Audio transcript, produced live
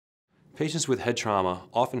Patients with head trauma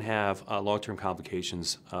often have long-term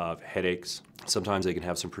complications of headaches. Sometimes they can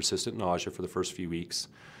have some persistent nausea for the first few weeks.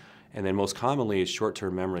 And then most commonly is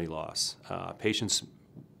short-term memory loss. Patients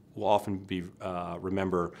will often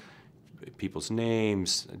remember people's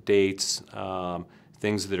names, dates,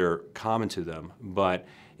 things that are common to them. But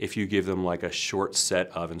if you give them like a short set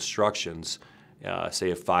of instructions,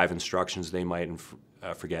 say of 5 instructions, they might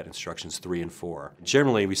forget instructions 3 and 4.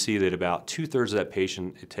 Generally, we see that about 2/3 of that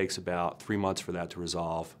patient, it takes about 3 months for that to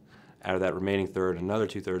resolve. Out of that remaining third, another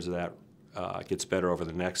 2/3 of that gets better over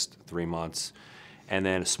the next 3 months. And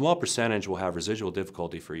then a small percentage will have residual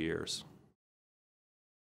difficulty for years.